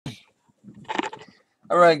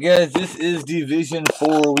Alright guys, this is Division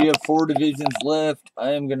 4. We have 4 divisions left. I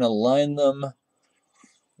am going to line them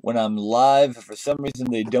when I'm live. If for some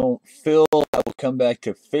reason they don't fill, I will come back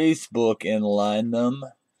to Facebook and line them.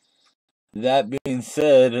 That being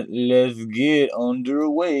said, let's get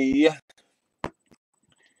underway.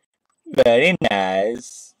 Very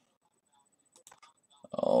nice.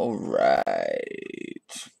 Alright.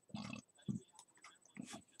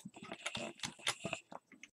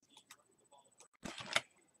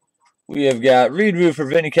 We have got Reed Roofer,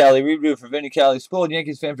 Vinny Cali, Reed Roofer, Vinny Cali, Spoiled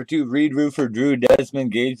Yankees fan for 2, Reed Roofer, Drew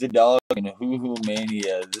Desmond, Gage the Dog, and Hoo Hoo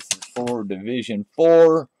Mania. This is for Division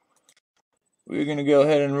 4. We're going to go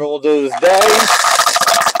ahead and roll those dice.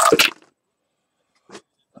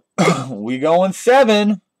 We going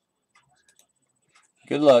 7.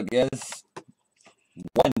 Good luck, guys.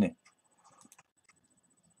 1,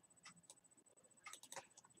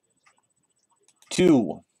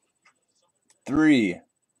 2, 3,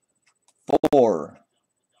 4,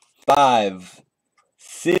 5,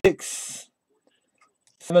 6.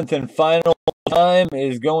 7th and final time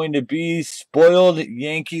is going to be Spoiled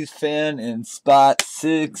Yankees fan in spot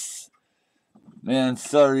 6. Man,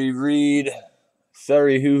 sorry Reed.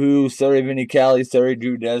 Sorry Hoo Hoo. Sorry Vinny Cali. Sorry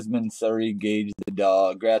Drew Desmond. Sorry Gage the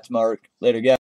Dog. Grats, Mark. Later, guys.